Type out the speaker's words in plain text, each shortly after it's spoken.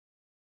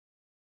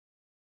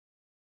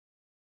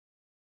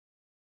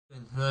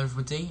Hello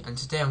everybody, and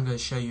today I'm going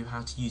to show you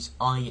how to use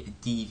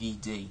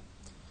iDVD.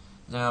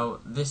 Now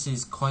this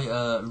is quite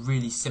a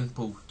really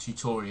simple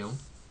tutorial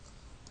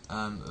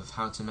of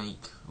how to make,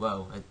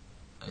 well,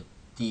 a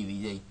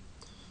DVD.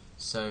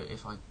 So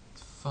if I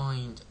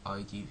find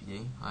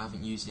iDVD, I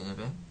haven't used it in a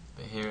bit,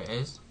 but here it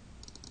is.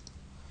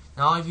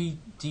 Now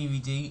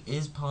iDVD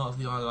is part of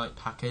the iLite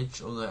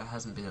package, although it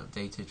hasn't been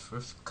updated for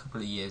a couple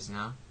of years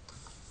now.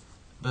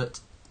 But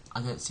I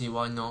don't see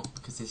why not,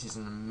 because this is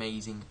an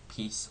amazing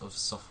piece of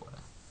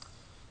software.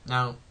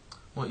 Now,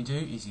 what you do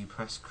is you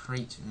press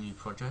create new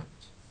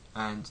project,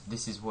 and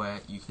this is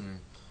where you can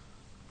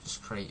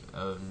just create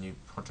a new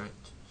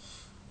project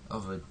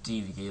of a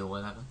DVD or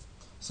whatever.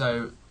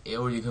 So it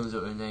already comes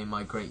up with a name,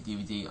 My Great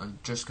DVD. I'm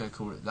just going to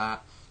call it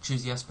that.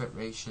 Choose the aspect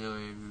ratio.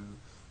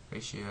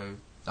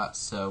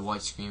 That's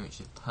widescreen,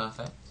 which is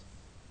perfect.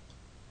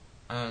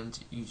 And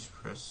you just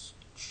press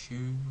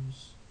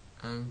choose,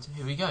 and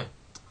here we go.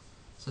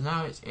 So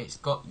now it's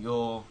got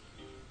your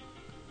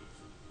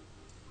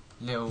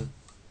little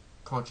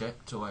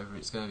project, or whatever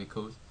it's going to be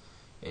called.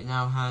 It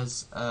now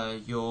has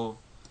your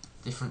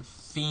different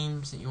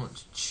themes that you want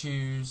to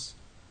choose.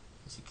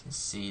 As you can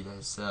see,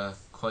 there's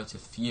quite a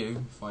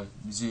few. If I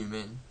zoom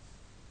in,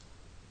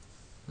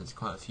 there's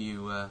quite a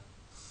few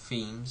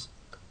themes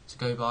to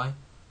go by.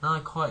 And I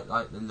quite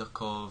like the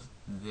look of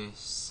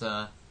this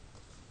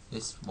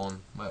this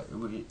one,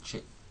 which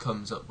it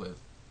comes up with.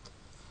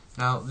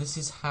 Now this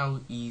is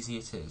how easy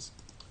it is.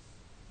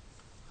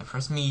 I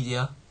press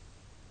media,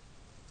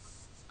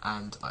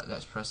 and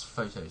let's press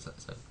photos,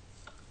 let's say.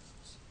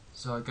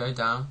 So I go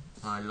down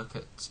and I look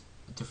at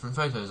different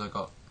photos I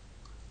got.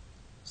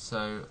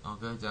 So I'll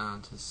go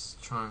down to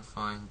try and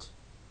find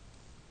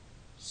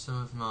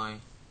some of my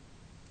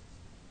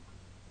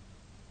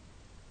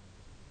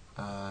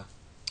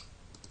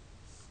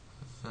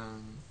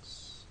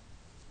events.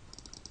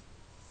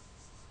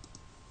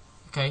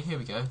 Okay, here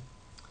we go.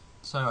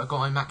 So I got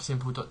my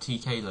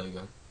MacSimpleDotTK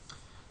logo.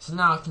 So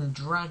now I can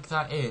drag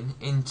that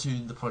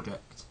into the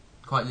project.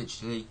 Quite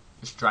literally,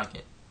 just drag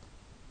it.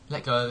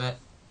 Let go of it,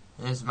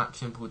 and there's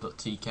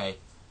MacSimpleDotTK.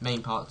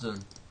 Main part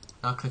done.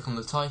 Now click on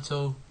the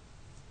title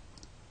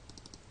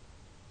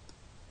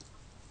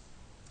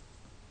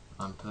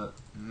and put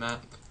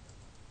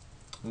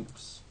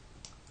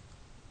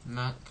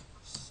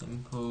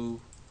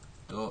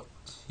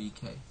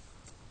MacSimpleDotTK.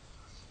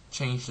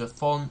 Change the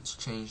font,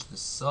 change the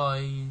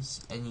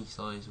size, any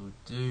size will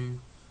do.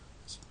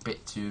 It's a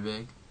bit too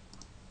big.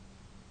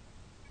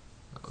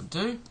 That will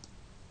do.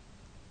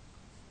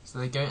 So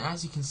there you go.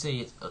 As you can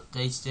see, it's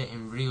updated it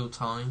in real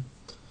time,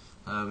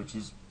 which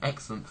is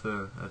excellent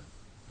for a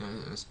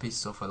piece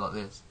of software like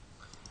this.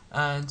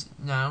 And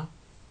now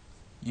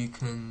you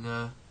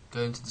can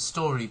go into the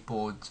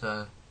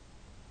storyboard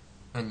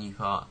menu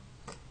part,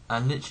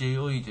 and literally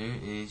all you do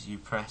is you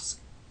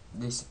press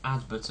this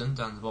add button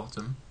down the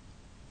bottom,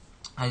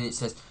 and it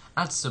says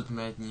add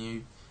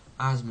submenu,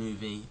 add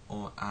movie,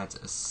 or add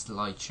a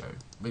slideshow.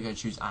 We're going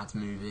to choose add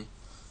movie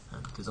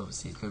because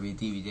obviously it's going to be a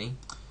DVD.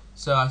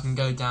 So I can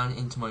go down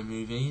into my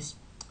movies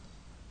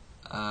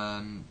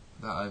that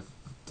I've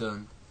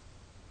done.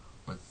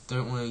 I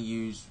don't want to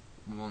use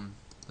one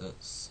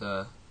that's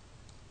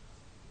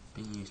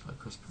being used by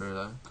Chris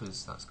Perillo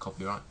because that's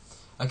copyright.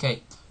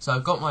 Okay, so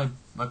I've got my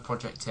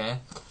project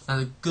here. Now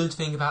the good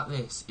thing about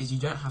this is you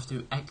don't have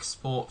to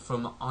export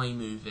from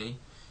iMovie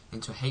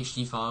into a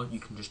HD file. You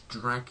can just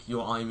drag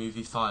your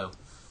iMovie file.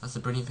 That's the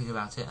brilliant thing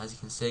about it. As you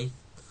can see,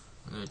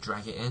 I'm going to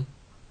drag it in.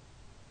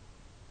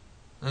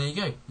 There you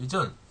go, you're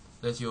done.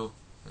 There's your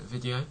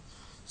video.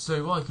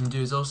 So what I can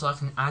do is also I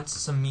can add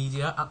some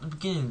media at the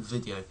beginning of the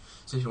video.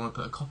 So if you want to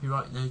put a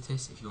copyright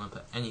notice, if you want to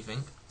put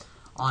anything,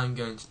 I'm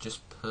going to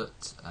just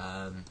put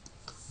a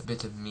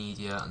bit of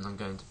media, and I'm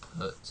going to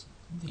put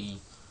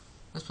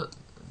let's put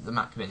the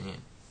Mac bin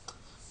here.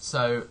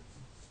 So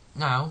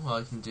now what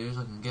I can do is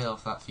I can get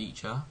off that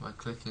feature by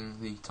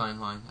clicking the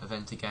timeline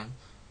event again,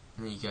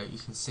 and there you go, you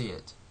can see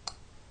it.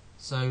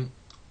 So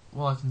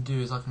what I can do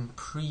is I can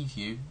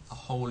preview a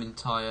whole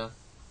entire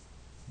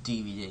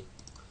DVD.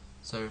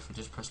 So if I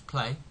just press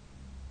play,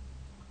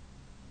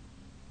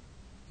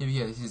 here we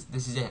go,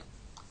 this is it.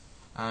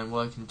 And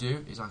what I can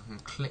do is I can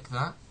click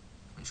that,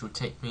 which will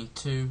take me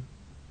to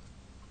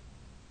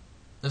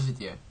the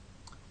video.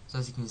 So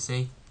as you can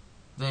see,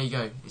 there you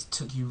go, it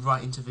took you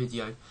right into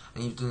video,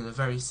 and you've done a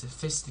very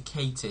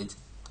sophisticated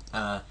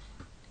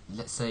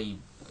let's say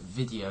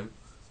video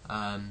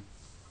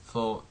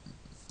for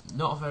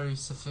not a very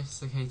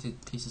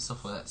sophisticated piece of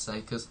software, let's say,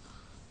 because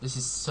this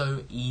is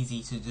so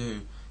easy to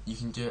do. You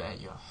can do it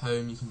at your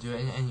home, you can do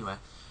it anywhere.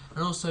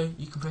 And also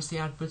you can press the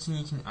add button,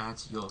 you can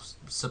add your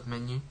sub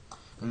menu,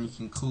 and you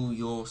can call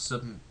your oops,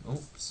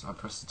 I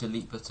pressed the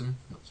delete button,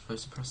 not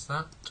supposed to press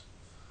that.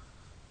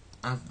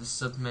 Add the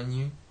sub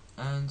menu,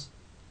 and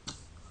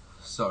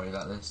sorry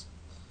about this.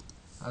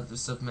 Add the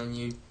sub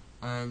menu,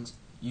 and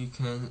you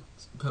can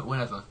put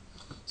whatever.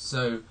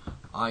 So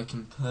I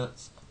can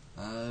put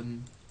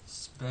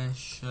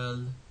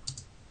special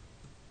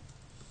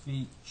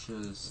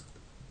features.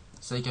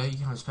 So there you go, you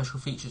can have a special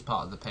features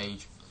part of the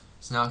page.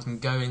 So now I can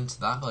go into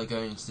that by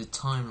going into the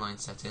timeline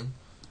setting,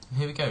 and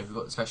here we go, we've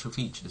got the special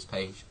features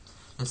page.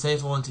 And say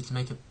if I wanted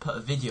to put a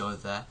video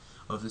there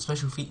of the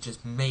special features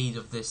made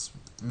of this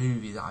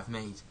movie that I've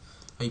made,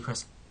 where you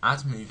press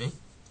add movie,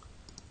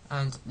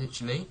 and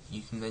literally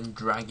you can then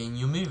drag in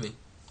your movie.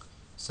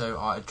 So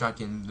I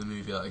drag in the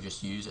movie that I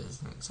just used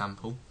as an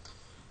example,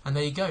 and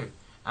there you go.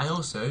 And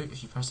also,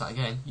 if you press that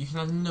again, you can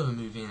add another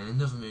movie and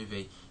another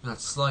movie. You can add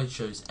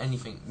slideshows,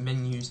 anything,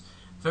 menus.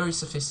 Very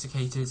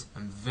sophisticated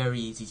and very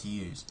easy to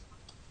use.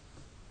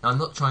 Now, I'm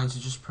not trying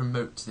to just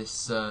promote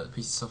this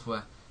piece of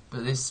software,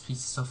 but this piece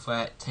of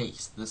software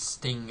takes the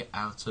sting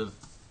out of,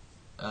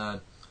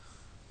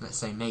 let's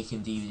say,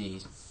 making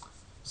DVDs.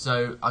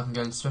 So I can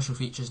go into special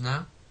features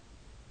now.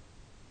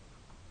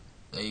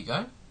 There you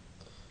go.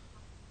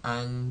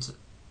 And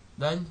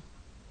then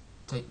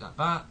take that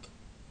back.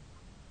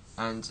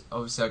 And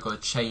obviously I've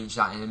got to change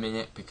that in a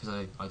minute because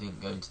I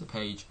didn't go into the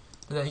page.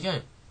 But there you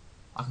go.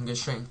 I can go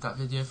straight into that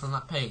video from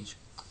that page.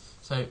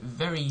 So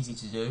very easy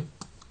to do.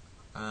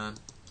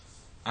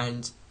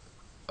 And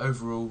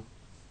overall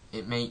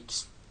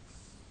it's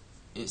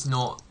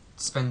not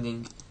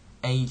spending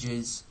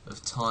ages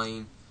of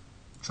time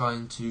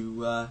trying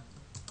to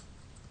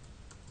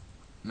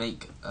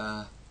make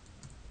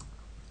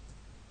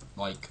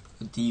like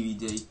a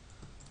DVD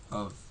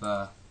of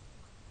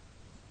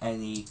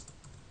any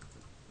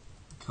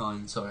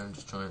kind. Sorry, I'm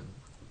just trying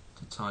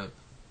to type.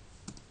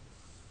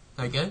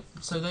 There you go.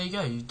 So there you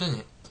go, you've done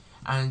it.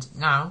 And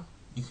now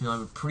you can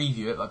either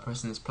preview it by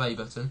pressing this play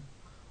button,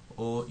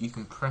 or you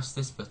can press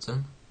this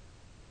button,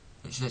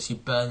 which lets you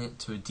burn it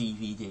to a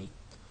DVD.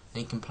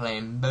 Then you can play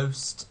in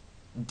most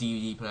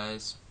DVD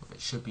players. It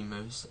should be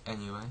most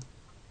anyway.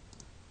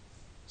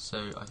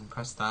 So I can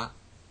press that.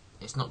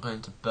 It's not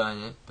going to burn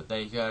it, but there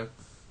you go.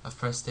 I've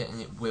pressed it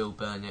and it will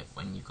burn it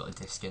when you've got a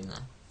disc in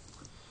there.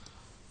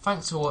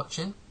 Thanks for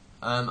watching.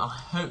 I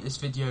hope this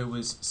video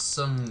was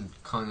some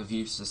kind of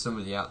use to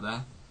somebody out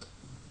there.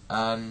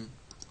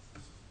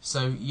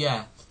 So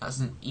yeah, that's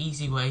an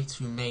easy way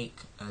to make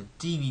a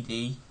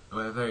DVD,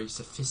 or a very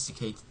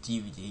sophisticated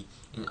DVD,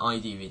 in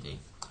iDVD.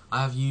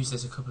 I have used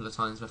this a couple of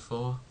times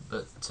before,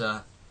 but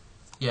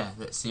yeah,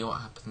 let's see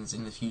what happens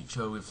in the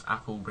future with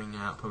Apple bringing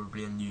out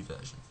probably a new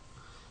version.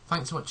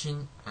 Thanks for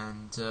watching,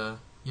 and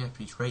yeah,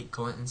 please rate,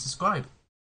 comment and subscribe.